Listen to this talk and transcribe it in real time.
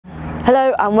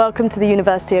Hello and welcome to the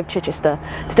University of Chichester.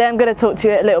 Today I'm going to talk to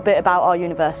you a little bit about our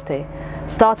university,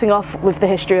 starting off with the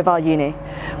history of our uni.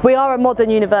 We are a modern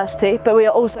university, but we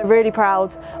are also really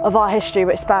proud of our history,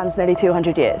 which spans nearly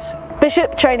 200 years.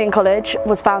 Bishop Training College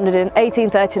was founded in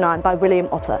 1839 by William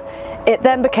Otter. It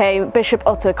then became Bishop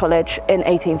Otter College in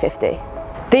 1850.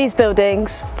 These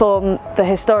buildings form the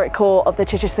historic core of the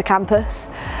Chichester campus,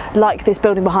 like this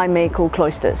building behind me called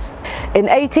Cloisters. In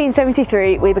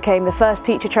 1873 we became the first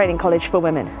teacher training college for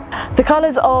women. The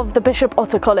colours of the Bishop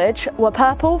Otter College were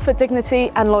purple for dignity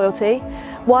and loyalty,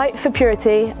 white for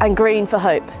purity and green for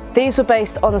hope. These were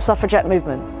based on the suffragette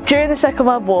movement. During the Second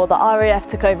World War, the RAF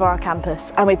took over our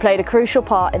campus and we played a crucial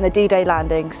part in the D-Day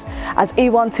landings as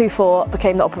E124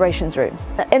 became the operations room.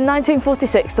 In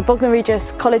 1946, the Bognor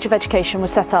Regis College of Education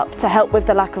was set up to help with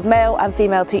the lack of male and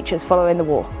female teachers following the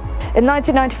war. In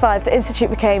 1995, the institute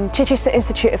became Chichester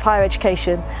Institute of Higher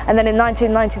Education, and then in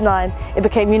 1999 it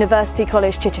became University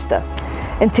College Chichester.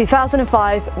 In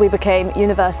 2005 we became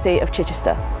University of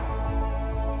Chichester.